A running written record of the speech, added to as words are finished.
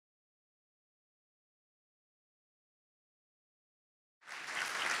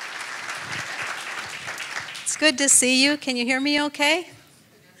It's good to see you. Can you hear me okay?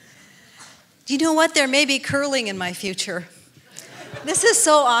 Do you know what? There may be curling in my future. This is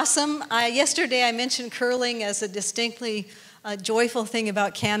so awesome. Yesterday I mentioned curling as a distinctly joyful thing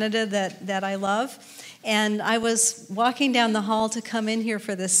about Canada that I love. And I was walking down the hall to come in here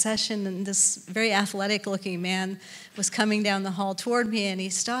for this session, and this very athletic-looking man was coming down the hall toward me, and he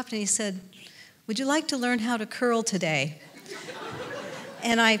stopped and he said, "Would you like to learn how to curl today?"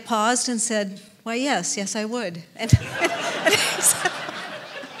 And I paused and said, "Why, yes, I would." And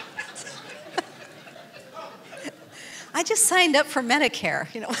I just signed up for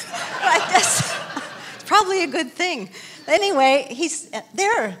Medicare, you know. It's probably a good thing. Anyway, he's there.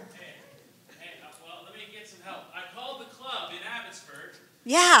 Well, let me get some help. I called the club in Abbotsford.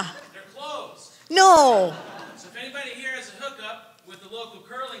 Yeah. They're closed. No. So if anybody here has a hookup with the local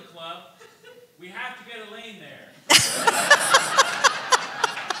curling club, we have to get Elane there.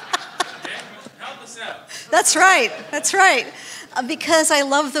 Okay? Help us out. That's right. Because I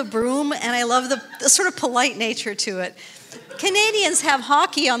love the broom and I love the sort of polite nature to it. Canadians have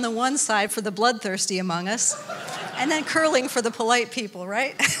hockey on the one side for the bloodthirsty among us, and then curling for the polite people,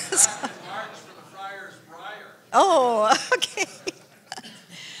 right? Oh, okay.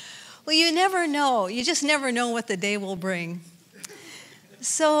 Well, you never know. You just never know what the day will bring.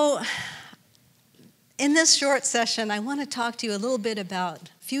 So, in this short session, I want to talk to you a little bit about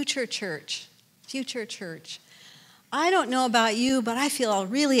future church. Future church. I don't know about you, but I feel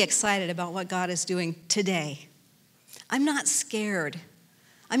really excited about what God is doing today. I'm not scared.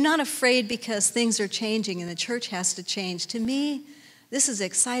 I'm not afraid because things are changing and the church has to change. To me, this is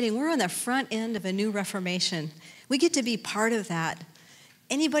exciting. We're on the front end of a new Reformation. We get to be part of that.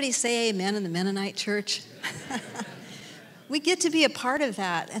 Anybody say amen in the Mennonite church? We get to be a part of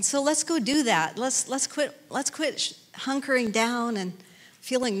that. And so let's go do that. Let's quit hunkering down and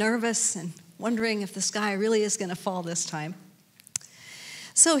feeling nervous and wondering if the sky really is going to fall this time.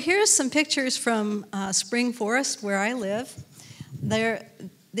 So here's some pictures from Spring Forest, where I live.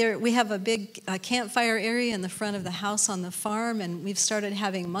 We have a big campfire area in the front of the house on the farm, and we've started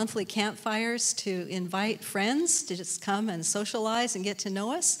having monthly campfires to invite friends to just come and socialize and get to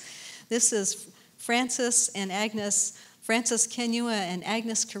know us. This is Francis Kenua and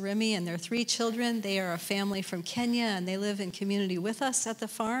Agnes Karimi and their 3 children. They are a family from Kenya, and they live in community with us at the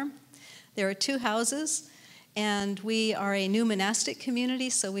farm. There are 2 houses, and we are a new monastic community,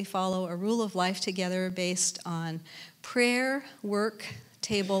 so we follow a rule of life together based on prayer, work,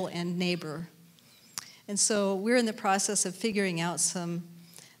 table, and neighbor. And so we're in the process of figuring out some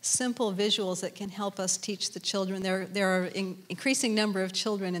simple visuals that can help us teach the children. There are an increasing number of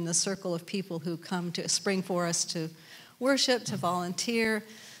children in the circle of people who come to Spring Forest to worship, to volunteer,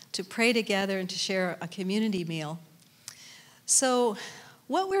 to pray together, and to share a community meal. So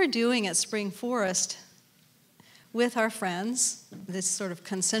what we're doing at Spring Forest with our friends, this sort of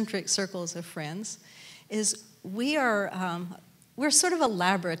concentric circles of friends, is we're sort of a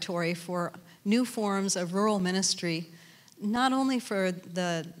laboratory for new forms of rural ministry, not only for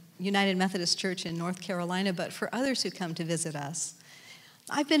the United Methodist Church in North Carolina, but for others who come to visit us.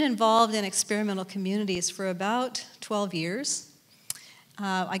 I've been involved in experimental communities for about 12 years.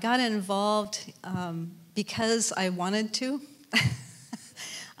 I got involved because I wanted to.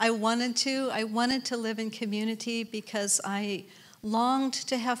 I wanted to live in community because I longed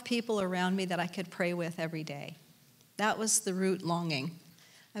to have people around me that I could pray with every day. That was the root longing.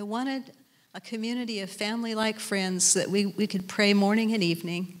 I wanted a community of family-like friends that we could pray morning and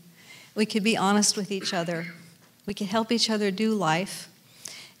evening. We could be honest with each other. We could help each other do life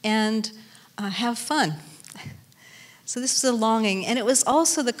and have fun. So this was a longing, and it was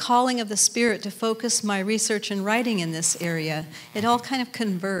also the calling of the Spirit to focus my research and writing in this area. It all kind of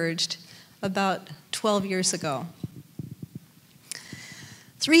converged about 12 years ago.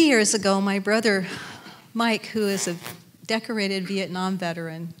 3 years ago, my brother Mike, who is a decorated Vietnam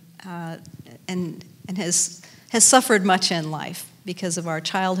veteran and has suffered much in life because of our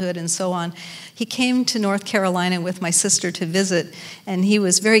childhood and so on, he came to North Carolina with my sister to visit, and he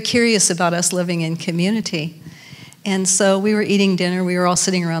was very curious about us living in community. And so we were eating dinner. We were all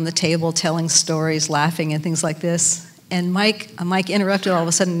sitting around the table telling stories, laughing, and things like this. And Mike interrupted all of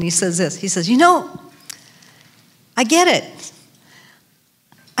a sudden, and he says this. He says, "You know, I get it.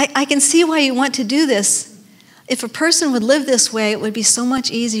 I can see why you want to do this. If a person would live this way, it would be so much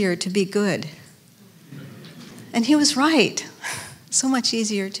easier to be good." And he was right. So much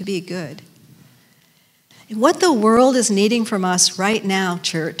easier to be good. And what the world is needing from us right now,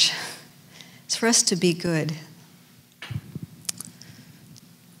 church, is for us to be good.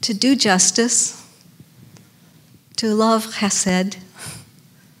 To do justice, to love chesed,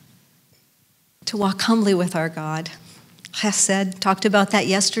 to walk humbly with our God. Chesed, talked about that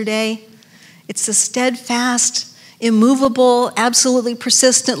yesterday. It's the steadfast, immovable, absolutely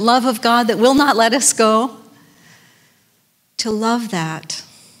persistent love of God that will not let us go. To love that,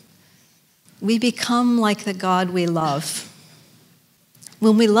 we become like the God we love.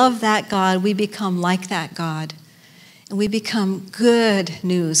 When we love that God, we become like that God, and we become good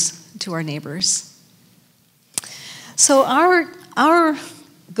news to our neighbors. So our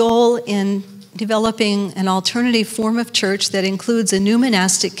goal in developing an alternative form of church that includes a new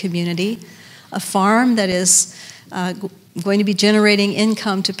monastic community, a farm that is going to be generating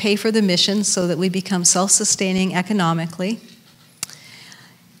income to pay for the mission so that we become self-sustaining economically,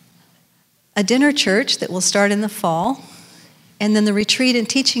 a dinner church that will start in the fall, and then the retreat and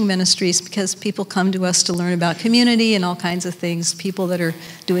teaching ministries, because people come to us to learn about community and all kinds of things, people that are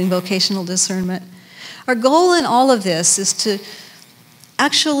doing vocational discernment. Our goal in all of this is to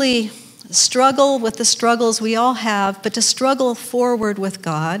actually struggle with the struggles we all have, but to struggle forward with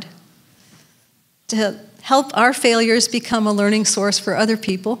God, to help our failures become a learning source for other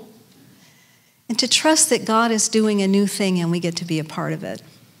people, and to trust that God is doing a new thing and we get to be a part of it.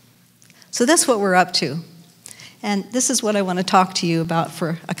 So that's what we're up to. And this is what I want to talk to you about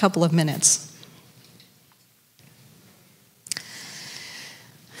for a couple of minutes.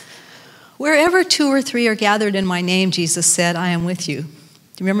 Wherever 2 or 3 are gathered in my name, Jesus said, I am with you.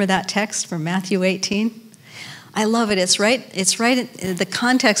 Do you remember that text from Matthew 18? I love it. It's right. The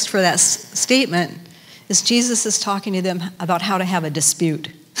context for that statement is Jesus is talking to them about how to have a dispute,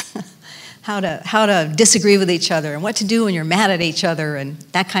 how to disagree with each other, and what to do when you're mad at each other, and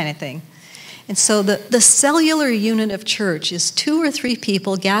that kind of thing. And so the cellular unit of church is 2 or 3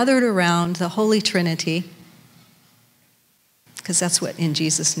 people gathered around the Holy Trinity, because that's what in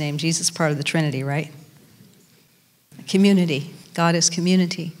Jesus' name, Jesus is part of the Trinity, right? Community. God is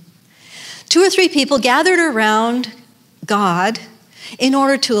community. 2 or 3 people gathered around God in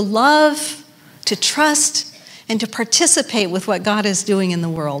order to love, to trust, and to participate with what God is doing in the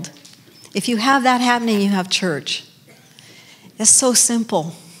world. If you have that happening, you have church. It's so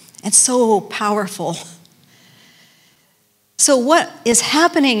simple. It's so powerful. So what is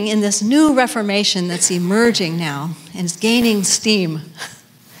happening in this new Reformation that's emerging now and is gaining steam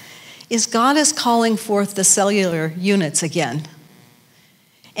is God is calling forth the cellular units again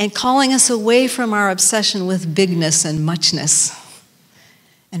and calling us away from our obsession with bigness and muchness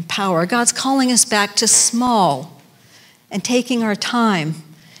and power. God's calling us back to small and taking our time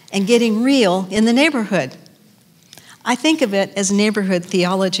and getting real in the neighborhood. I think of it as neighborhood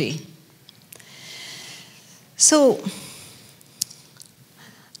theology. So,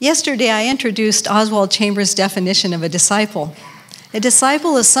 yesterday I introduced Oswald Chambers' definition of a disciple. A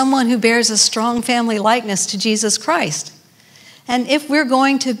disciple is someone who bears a strong family likeness to Jesus Christ. And if we're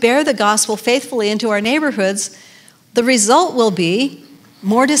going to bear the gospel faithfully into our neighborhoods, the result will be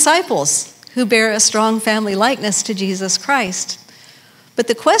more disciples who bear a strong family likeness to Jesus Christ. But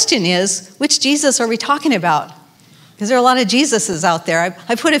the question is, which Jesus are we talking about? Because there are a lot of Jesuses out there.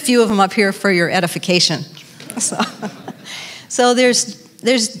 I put a few of them up here for your edification. So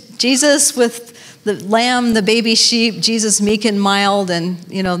there's Jesus with the lamb, the baby sheep, Jesus meek and mild, and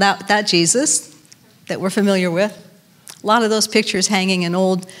that Jesus that we're familiar with. A lot of those pictures hanging in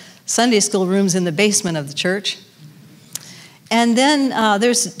old Sunday school rooms in the basement of the church. And then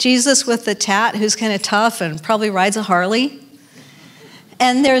there's Jesus with the tat, who's kind of tough and probably rides a Harley.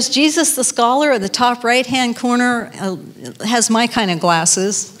 And there's Jesus the scholar in the top right-hand corner, has my kind of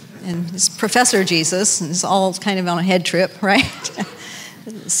glasses, and it's Professor Jesus, and it's all kind of on a head trip, right?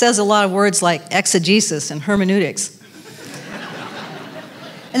 It says a lot of words like exegesis and hermeneutics.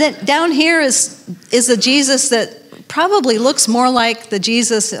 And then down here is a Jesus that probably looks more like the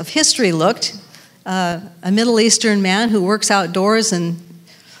Jesus of history looked, a Middle Eastern man who works outdoors and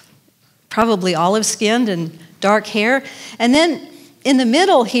probably olive-skinned and dark hair. And then in the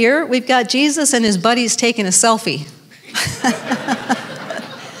middle here, we've got Jesus and his buddies taking a selfie.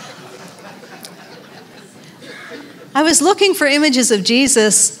 I was looking for images of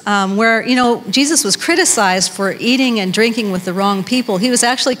Jesus where, Jesus was criticized for eating and drinking with the wrong people. He was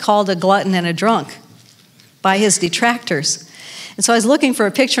actually called a glutton and a drunk by his detractors. And so I was looking for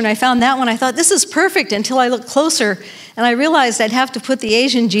a picture, and I found that one. I thought, this is perfect, until I looked closer, and I realized I'd have to put the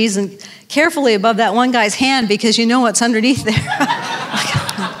Asian Jesus carefully above that one guy's hand, because you know what's underneath there.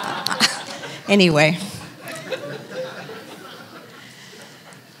 Anyway.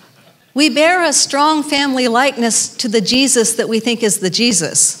 We bear a strong family likeness to the Jesus that we think is the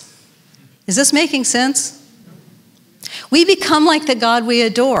Jesus. Is this making sense? We become like the God we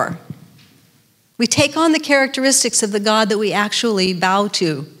adore. We take on the characteristics of the God that we actually bow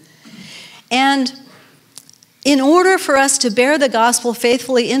to. And in order for us to bear the gospel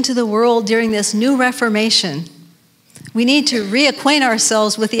faithfully into the world during this new Reformation, we need to reacquaint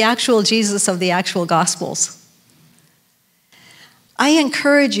ourselves with the actual Jesus of the actual Gospels. I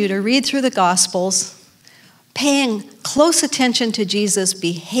encourage you to read through the Gospels, paying close attention to Jesus'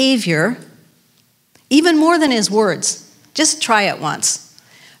 behavior, even more than his words. Just try it once.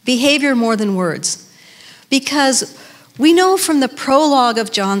 Behavior more than words. Because we know from the prologue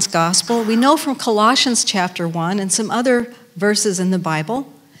of John's Gospel, we know from Colossians chapter 1 and some other verses in the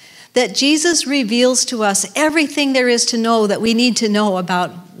Bible, that Jesus reveals to us everything there is to know that we need to know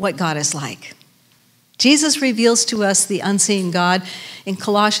about what God is like. Jesus reveals to us the unseen God. In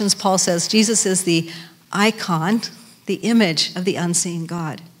Colossians, Paul says Jesus is the icon, the image of the unseen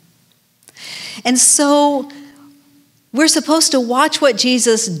God. And so we're supposed to watch what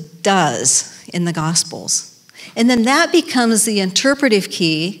Jesus does in the Gospels. And then that becomes the interpretive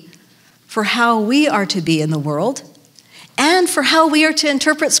key for how we are to be in the world and for how we are to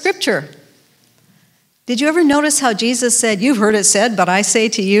interpret Scripture. Did you ever notice how Jesus said, "You've heard it said, but I say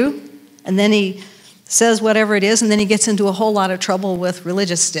to you"? And then he says whatever it is, and then he gets into a whole lot of trouble with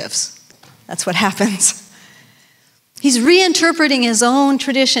religious stiffs. That's what happens. He's reinterpreting his own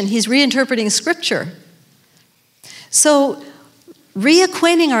tradition. He's reinterpreting Scripture. So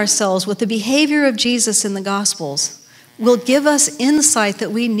reacquainting ourselves with the behavior of Jesus in the Gospels will give us insight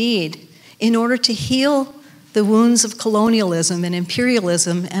that we need in order to heal the wounds of colonialism and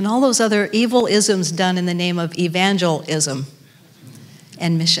imperialism and all those other evil isms done in the name of evangelism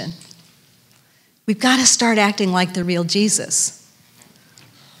and mission. We've got to start acting like the real Jesus.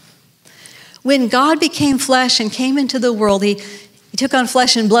 When God became flesh and came into the world, he took on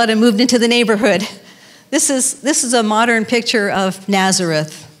flesh and blood and moved into the neighborhood. This is a modern picture of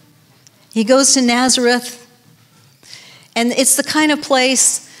Nazareth. He goes to Nazareth, and it's the kind of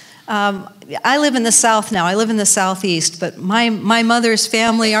place, I live in the South now. I live in the Southeast, but my mother's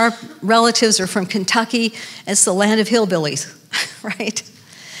family, our relatives are from Kentucky. It's the land of hillbillies, right?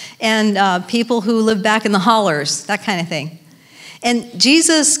 And people who live back in the hollers, that kind of thing. And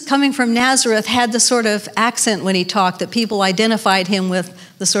Jesus, coming from Nazareth, had the sort of accent when he talked that people identified him with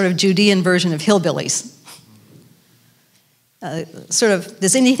the sort of Judean version of hillbillies.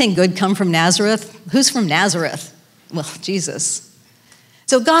 Does anything good come from Nazareth? Who's from Nazareth? Well, Jesus.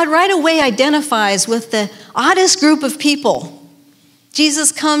 So God right away identifies with the oddest group of people.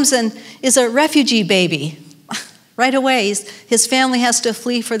 Jesus comes and is a refugee baby. Right away, his family has to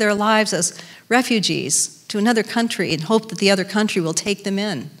flee for their lives as refugees to another country and hope that the other country will take them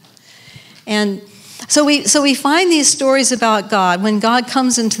in. And so we find these stories about God. When God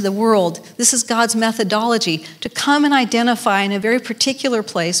comes into the world, this is God's methodology to come and identify in a very particular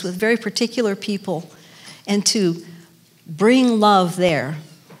place with very particular people and to bring love there,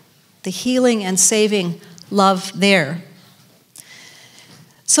 the healing and saving love there.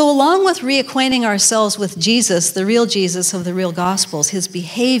 So along with reacquainting ourselves with Jesus, the real Jesus of the real Gospels, his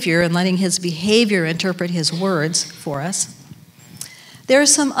behavior and letting his behavior interpret his words for us, there are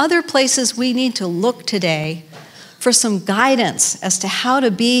some other places we need to look today for some guidance as to how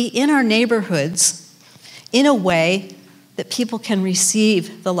to be in our neighborhoods in a way that people can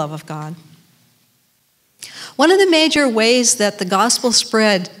receive the love of God. One of the major ways that the gospel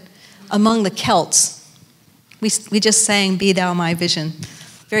spread among the Celts, we just sang, "Be Thou My Vision."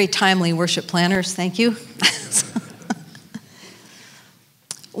 Very timely worship planners, thank you.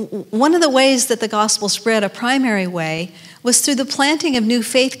 One of the ways that the gospel spread, a primary way, was through the planting of new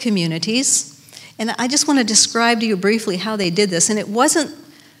faith communities. And I just want to describe to you briefly how they did this. And it wasn't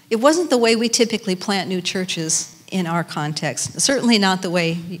the way we typically plant new churches in our context. Certainly not the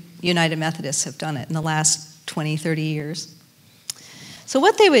way United Methodists have done it in the last 20, 30 years. So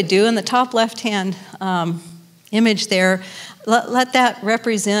what they would do in the top left-hand image there, let that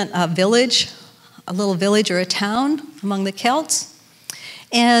represent a village, a little village or a town among the Celts.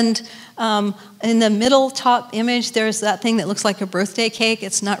 And in the middle top image, there's that thing that looks like a birthday cake.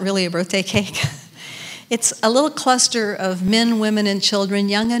 It's not really a birthday cake. It's a little cluster of men, women, and children,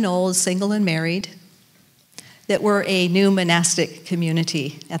 young and old, single and married, that were a new monastic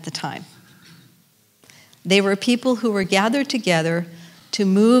community at the time. They were people who were gathered together to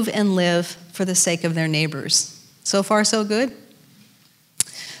move and live for the sake of their neighbors. So far, so good?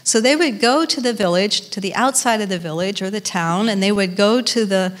 So they would go to the village, to the outside of the village or the town, and they would go to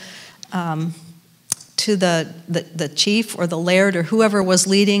the chief or the laird or whoever was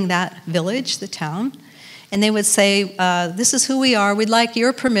leading that village, the town, and they would say, "This is who we are. We'd like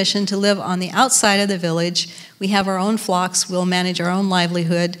your permission to live on the outside of the village. We have our own flocks. We'll manage our own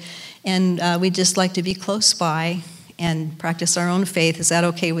livelihood, and we'd just like to be close by and practice our own faith. Is that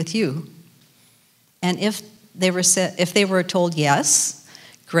okay with you?" And if they were told yes,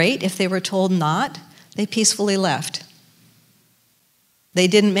 great. If they were told not, they peacefully left. They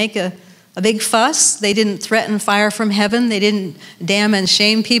didn't make a big fuss. They didn't threaten fire from heaven. They didn't damn and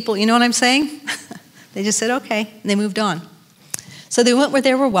shame people. You know what I'm saying? They just said, okay, and they moved on. So they went where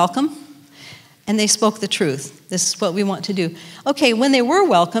they were welcome, and they spoke the truth. This is what we want to do. Okay, when they were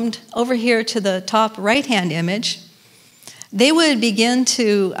welcomed, over here to the top right-hand image, they would begin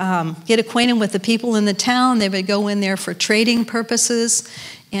to get acquainted with the people in the town. They would go in there for trading purposes,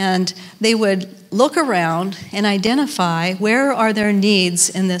 and they would look around and identify where are their needs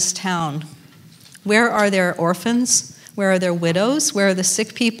in this town. Where are there orphans? Where are there widows? Where are the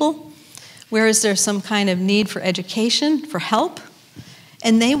sick people? Where is there some kind of need for education, for help?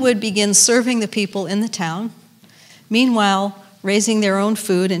 And they would begin serving the people in the town, meanwhile raising their own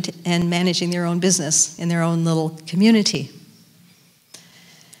food and managing their own business in their own little community.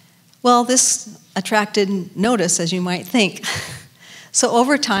 Well, this attracted notice, as you might think. So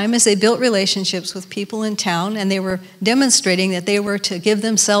over time, as they built relationships with people in town, and they were demonstrating that they were to give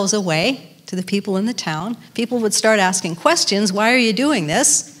themselves away to the people in the town, people would start asking questions. Why are you doing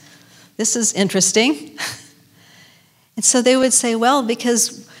this? This is interesting. And so they would say, well,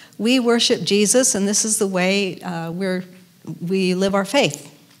 because we worship Jesus, and this is the way we live our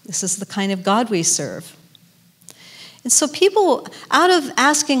faith. This is the kind of God we serve. And so people, out of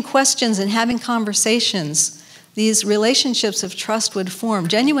asking questions and having conversations, these relationships of trust would form,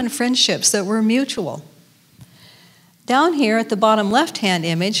 genuine friendships that were mutual. Down here at the bottom left-hand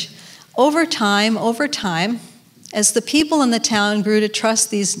image, over time, as the people in the town grew to trust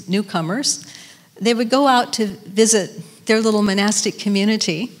these newcomers, they would go out to visit their little monastic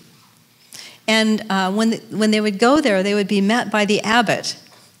community. And when they would go there, they would be met by the abbot,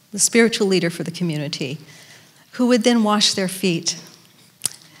 the spiritual leader for the community, who would then wash their feet.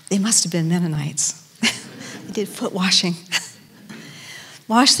 They must have been Mennonites. They did foot washing.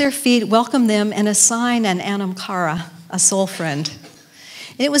 Wash their feet, welcome them, and assign an anamkara, a soul friend.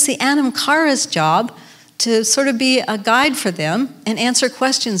 And it was the anamkara's job to sort of be a guide for them and answer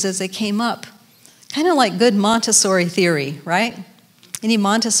questions as they came up. Kind of like good Montessori theory, right? Any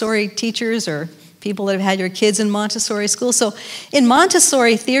Montessori teachers or people that have had your kids in Montessori school? So in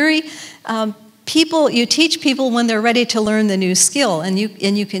Montessori theory, you teach people when they're ready to learn the new skill, and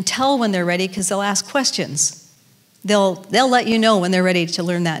you can tell when they're ready because they'll ask questions. They'll let you know when they're ready to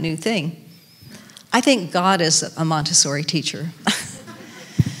learn that new thing. I think God is a Montessori teacher.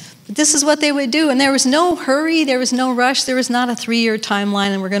 But this is what they would do, and there was no hurry, there was no rush, there was not a 3-year timeline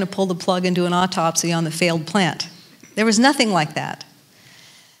and we're going to pull the plug and do an autopsy on the failed plant. There was nothing like that.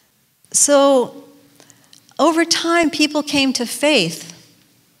 So over time, people came to faith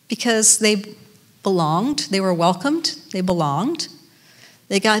because they belonged, they were welcomed, they belonged.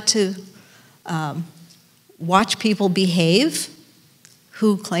 They got to watch people behave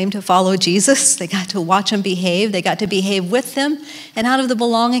who claimed to follow Jesus. They got to watch them behave. They got to behave with them. And out of the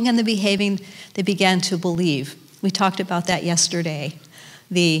belonging and the behaving, they began to believe. We talked about that yesterday,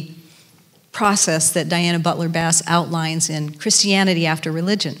 the process that Diana Butler Bass outlines in Christianity After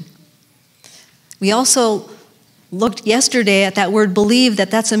Religion. We also looked yesterday at that word believe,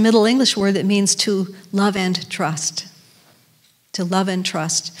 that's a Middle English word that means to love and trust. To love and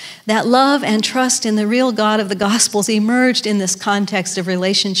trust. That love and trust in the real God of the Gospels emerged in this context of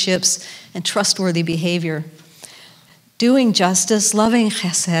relationships and trustworthy behavior. Doing justice, loving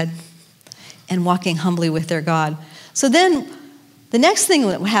chesed, and walking humbly with their God. So then, the next thing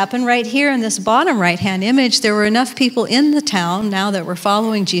that happened right here in this bottom right-hand image, there were enough people in the town now that were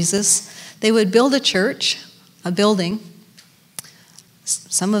following Jesus. They would build a church, a building,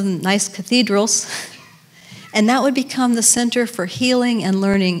 some of them nice cathedrals, and that would become the center for healing and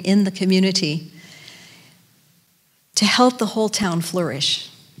learning in the community to help the whole town flourish.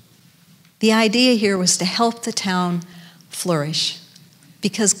 The idea here was to help the town flourish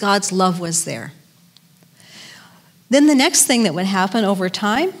because God's love was there. Then the next thing that would happen over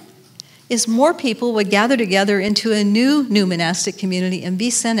time is more people would gather together into a new monastic community and be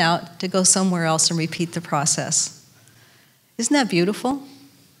sent out to go somewhere else and repeat the process. Isn't that beautiful?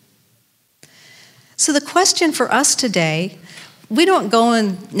 So the question for us today, we don't go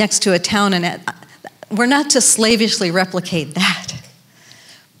in next to a town and we're not to slavishly replicate that.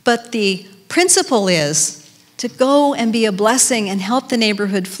 But the principle is to go and be a blessing and help the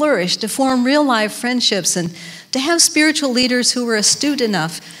neighborhood flourish, to form real life friendships and to have spiritual leaders who were astute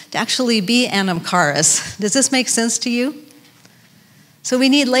enough to actually be anamkaras. Does this make sense to you? So we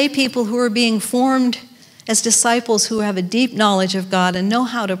need lay people who are being formed as disciples who have a deep knowledge of God and know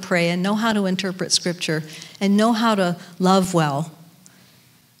how to pray and know how to interpret Scripture and know how to love well,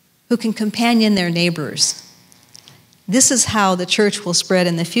 who can companion their neighbors. This is how the church will spread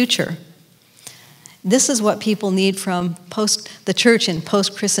in the future. This is what people need from the church in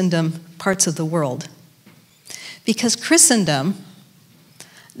post-Christendom parts of the world. Because Christendom,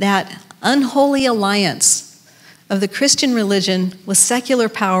 that unholy alliance of the Christian religion with secular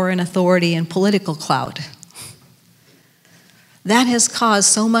power and authority and political clout, that has caused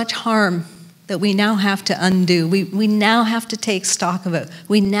so much harm that we now have to undo. We now have to take stock of it.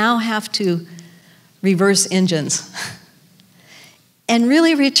 We now have to reverse engines and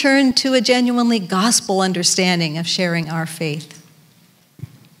really return to a genuinely gospel understanding of sharing our faith.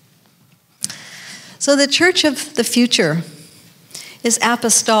 So the church of the future is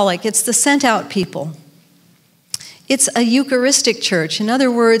apostolic. It's the sent out people. It's a Eucharistic church. In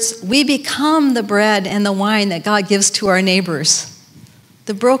other words, we become the bread and the wine that God gives to our neighbors,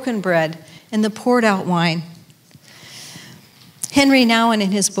 the broken bread and the poured out wine. Henry Nouwen,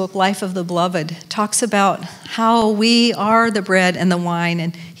 in his book, Life of the Beloved, talks about how we are the bread and the wine,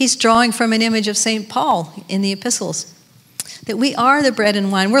 and he's drawing from an image of St. Paul in the epistles, that we are the bread and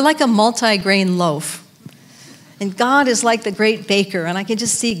wine. We're like a multi-grain loaf. And God is like the great baker, and I can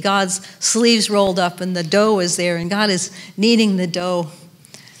just see God's sleeves rolled up, and the dough is there, and God is kneading the dough.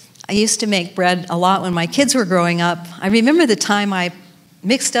 I used to make bread a lot when my kids were growing up. I remember the time I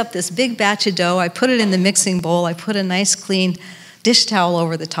mixed up this big batch of dough. I put it in the mixing bowl. I put a nice clean dish towel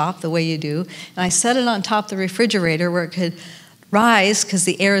over the top, the way you do, and I set it on top of the refrigerator where it could rise because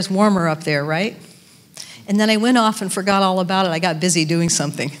the air is warmer up there, right? And then I went off and forgot all about it. I got busy doing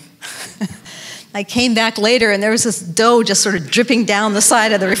something. I came back later, and there was this dough just sort of dripping down the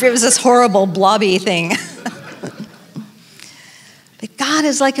side of the refrigerator. It was this horrible blobby thing. But God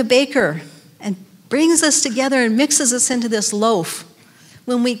is like a baker and brings us together and mixes us into this loaf.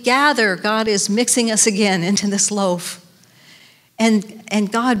 When we gather, God is mixing us again into this loaf.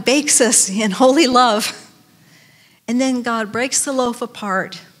 And God bakes us in holy love. And then God breaks the loaf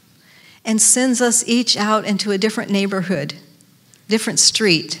apart and sends us each out into a different neighborhood, different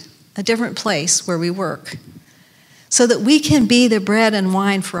street, a different place where we work, so that we can be the bread and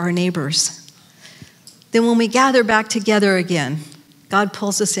wine for our neighbors. Then when we gather back together again, God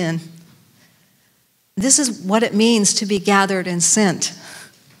pulls us in. This is what it means to be gathered and sent,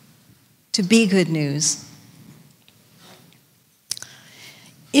 to be good news.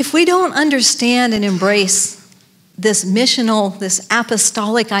 If we don't understand and embrace this missional, this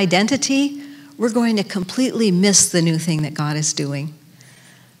apostolic identity, we're going to completely miss the new thing that God is doing.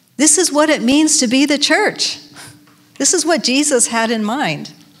 This is what it means to be the church. This is what Jesus had in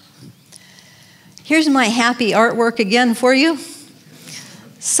mind. Here's my happy artwork again for you.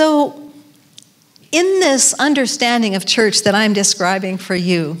 So, in this understanding of church that I'm describing for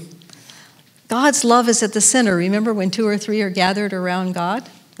you, God's love is at the center. Remember when 2 or 3 are gathered around God?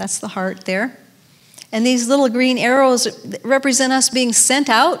 That's the heart there. And these little green arrows represent us being sent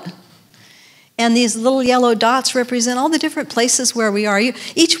out. And these little yellow dots represent all the different places where we are.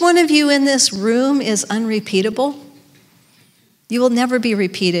 Each one of you in this room is unrepeatable. You will never be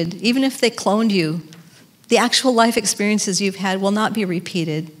repeated. Even if they cloned you, the actual life experiences you've had will not be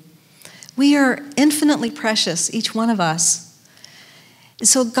repeated. We are infinitely precious, each one of us. And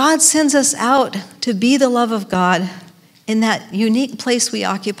so God sends us out to be the love of God in that unique place we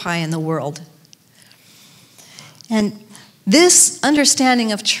occupy in the world. And this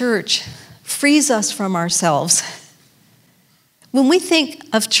understanding of church frees us from ourselves. When we think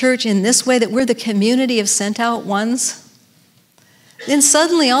of church in this way, that we're the community of sent out ones, then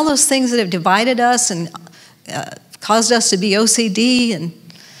suddenly all those things that have divided us and caused us to be OCD and,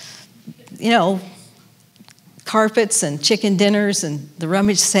 carpets and chicken dinners and the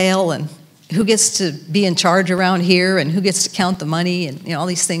rummage sale and who gets to be in charge around here and who gets to count the money and all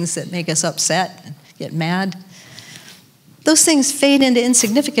these things that make us upset and get mad, those things fade into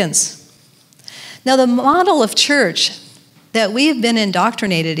insignificance. Now, the model of church that we've been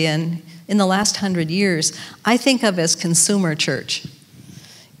indoctrinated in the last 100 years, I think of as consumer church.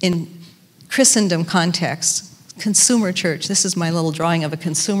 In Christendom context, consumer church. This is my little drawing of a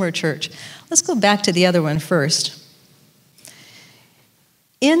consumer church. Let's go back to the other one first.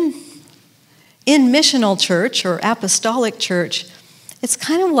 In missional church or apostolic church, it's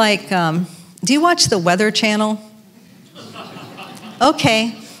kind of like, do you watch the Weather Channel?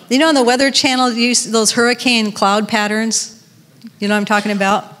 Okay. On the Weather Channel, you see those hurricane cloud patterns? You know what I'm talking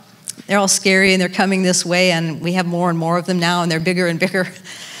about? They're all scary and they're coming this way, and we have more and more of them now, and they're bigger and bigger.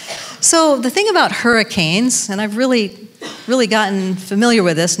 So the thing about hurricanes, and I've really gotten familiar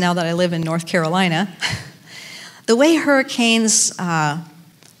with this now that I live in North Carolina, the way hurricanes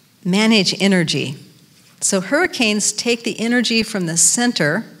manage energy. So hurricanes take the energy from the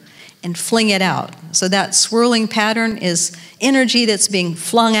center and fling it out. So that swirling pattern is energy that's being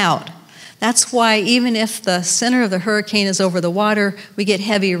flung out. That's why even if the center of the hurricane is over the water, we get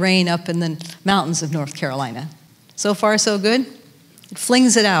heavy rain up in the mountains of North Carolina. So far, so good? It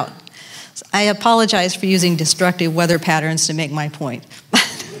flings it out. I apologize for using destructive weather patterns to make my point.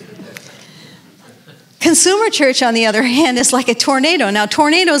 Consumer church, on the other hand, is like a tornado. Now,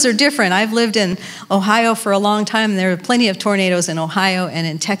 tornadoes are different. I've lived in Ohio for a long time. There are plenty of tornadoes in Ohio and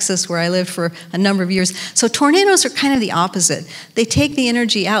in Texas, where I lived for a number of years. So tornadoes are kind of the opposite. They take the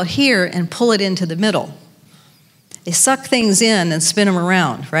energy out here and pull it into the middle. They suck things in and spin them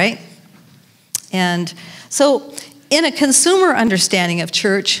around, right? And so in a consumer understanding of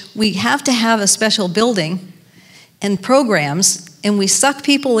church, we have to have a special building and programs, and we suck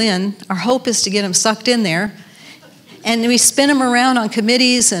people in. Our hope is to get them sucked in there. And we spin them around on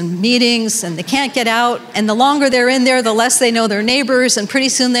committees and meetings, and they can't get out. And the longer they're in there, the less they know their neighbors, and pretty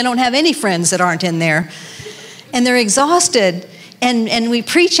soon they don't have any friends that aren't in there. And they're exhausted, and we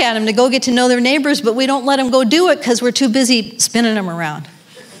preach at them to go get to know their neighbors, but we don't let them go do it because we're too busy spinning them around.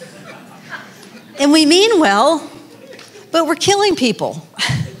 And we mean well, but we're killing people.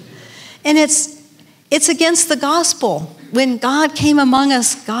 And it's against the gospel. When God came among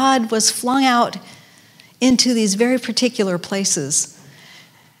us, God was flung out into these very particular places.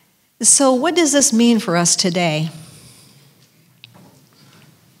 So what does this mean for us today?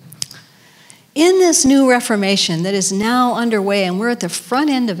 In this new Reformation that is now underway, and we're at the front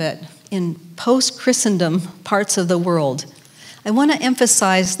end of it in post-Christendom parts of the world, I want to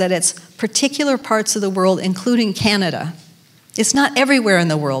emphasize that it's particular parts of the world, including Canada. It's not everywhere in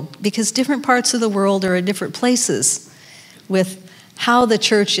the world, because different parts of the world are at different places with how the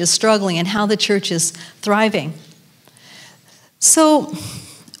church is struggling and how the church is thriving. So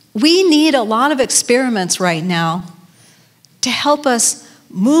we need a lot of experiments right now to help us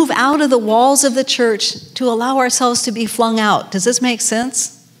move out of the walls of the church to allow ourselves to be flung out. Does this make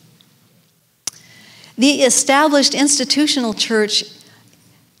sense? The established institutional church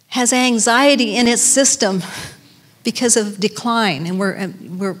has anxiety in its system because of decline, and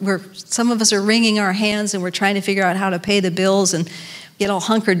we're some of us are wringing our hands, and we're trying to figure out how to pay the bills and get all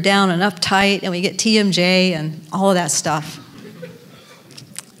hunkered down and uptight, and we get TMJ and all of that stuff.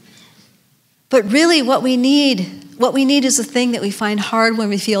 But really what we need is the thing that we find hard when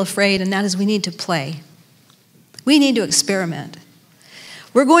we feel afraid, and that is we need to play. We need to experiment.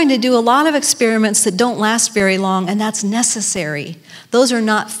 We're going to do a lot of experiments that don't last very long, and that's necessary. Those are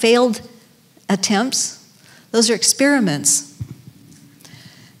not failed attempts. Those are experiments.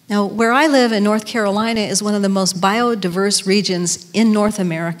 Now, where I live in North Carolina is one of the most biodiverse regions in North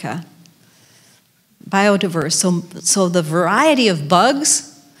America. Biodiverse. So the variety of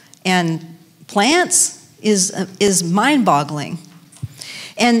bugs and plants is mind-boggling.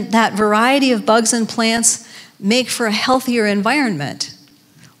 And that variety of bugs and plants make for a healthier environment.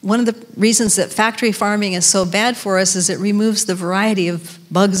 One of the reasons that factory farming is so bad for us is it removes the variety of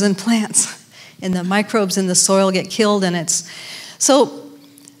bugs and plants. And the microbes in the soil get killed, and so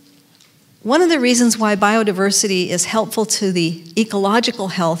one of the reasons why biodiversity is helpful to the ecological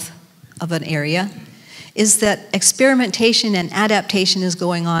health of an area is that experimentation and adaptation is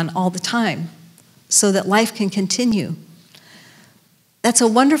going on all the time so that life can continue. That's a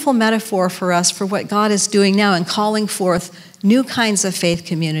wonderful metaphor for us for what God is doing now and calling forth new kinds of faith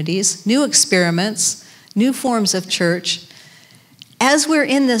communities, new experiments, new forms of church. As we're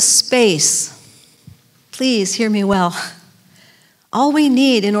in this space, please hear me well. All we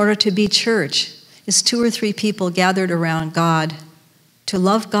need in order to be church is 2 or 3 people gathered around God, to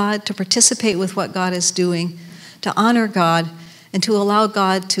love God, to participate with what God is doing, to honor God, and to allow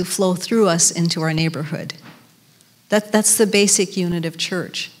God to flow through us into our neighborhood. That's the basic unit of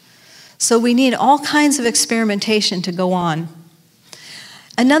church. So we need all kinds of experimentation to go on.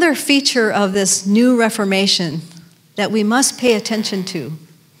 Another feature of this new Reformation that we must pay attention to,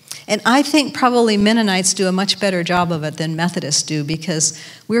 and I think probably Mennonites do a much better job of it than Methodists do, because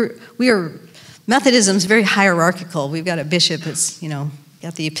Methodism's very hierarchical. We've got a bishop that's,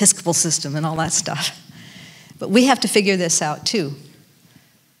 got the Episcopal system and all that stuff. But we have to figure this out too.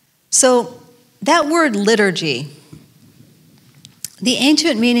 So that word liturgy, the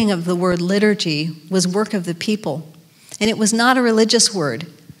ancient meaning of the word liturgy was work of the people, and it was not a religious word.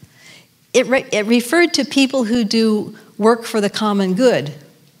 It referred to people who do work for the common good,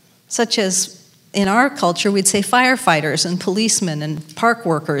 such as in our culture, we'd say firefighters and policemen and park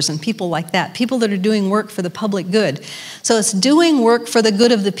workers and people like that, people that are doing work for the public good. So it's doing work for the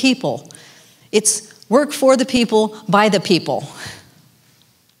good of the people. It's work for the people, by the people.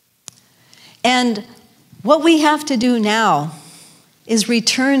 And what we have to do now is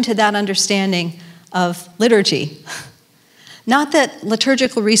return to that understanding of liturgy. Not that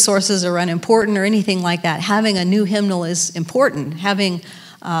liturgical resources are unimportant or anything like that. Having a new hymnal is important. Having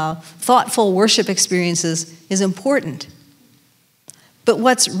thoughtful worship experiences is important. But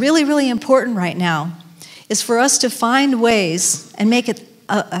what's really, really important right now is for us to find ways and make it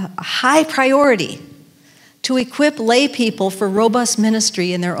a high priority to equip lay people for robust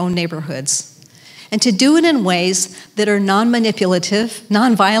ministry in their own neighborhoods, and to do it in ways that are non-manipulative,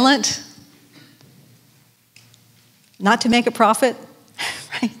 non-violent, not to make a profit,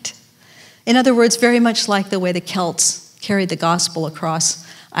 right? In other words, very much like the way the Celts carried the gospel across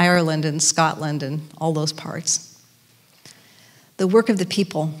Ireland and Scotland and all those parts. The work of the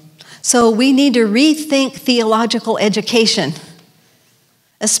people. So we need to rethink theological education,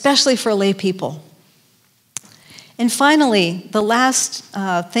 especially for lay people. And finally, the last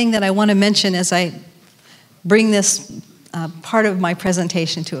thing that I want to mention as I bring this part of my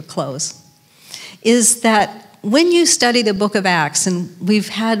presentation to a close is that when you study the book of Acts, and we've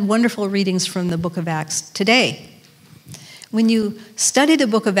had wonderful readings from the book of Acts today, when you study the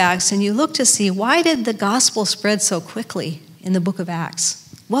book of Acts and you look to see why did the gospel spread so quickly in the book of Acts?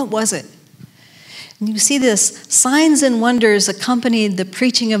 What was it? And you see this, signs and wonders accompanied the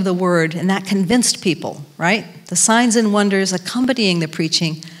preaching of the word, and that convinced people, right? The signs and wonders accompanying the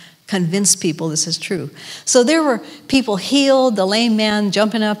preaching convinced people this is true. So there were people healed, the lame man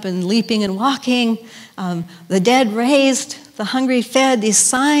jumping up and leaping and walking, the dead raised, the hungry fed, these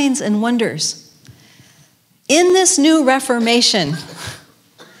signs and wonders. In this new Reformation,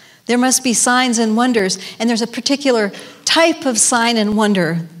 there must be signs and wonders, and there's a particular type of sign and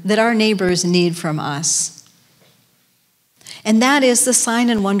wonder that our neighbors need from us. And that is the sign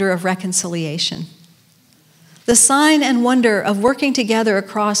and wonder of reconciliation. The sign and wonder of working together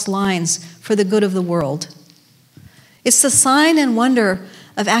across lines for the good of the world. It's the sign and wonder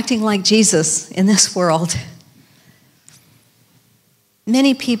of acting like Jesus in this world.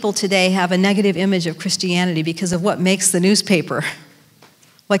 Many people today have a negative image of Christianity because of what makes the newspaper,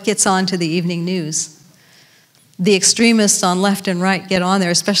 what gets on to the evening news. The extremists on left and right get on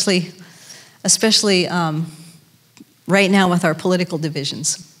there, especially right now with our political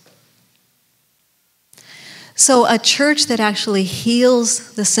divisions. So a church that actually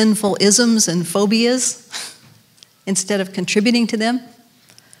heals the sinful isms and phobias instead of contributing to them.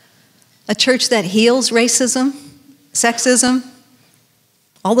 A church that heals racism, sexism,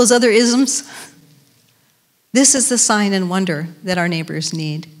 all those other isms. This is the sign and wonder that our neighbors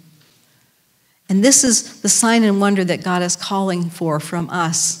need. And this is the sign and wonder that God is calling for from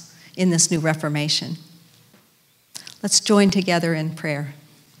us in this new Reformation. Let's join together in prayer.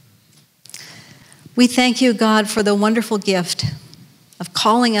 We thank you, God, for the wonderful gift of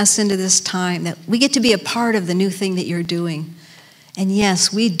calling us into this time, that we get to be a part of the new thing that you're doing. And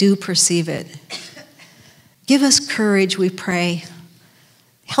yes, we do perceive it. Give us courage, we pray.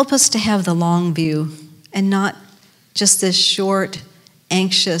 Help us to have the long view and not just this short,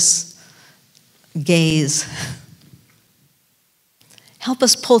 anxious gaze. Help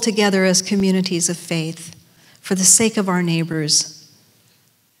us pull together as communities of faith for the sake of our neighbors.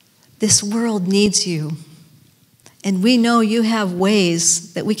 This world needs you, and we know you have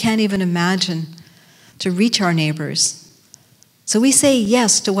ways that we can't even imagine to reach our neighbors. So we say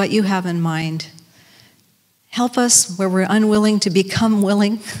yes to what you have in mind. Help us where we're unwilling to become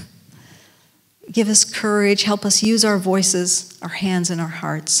willing. Give us courage. Help us use our voices, our hands, and our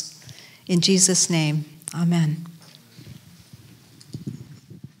hearts. In Jesus' name, amen.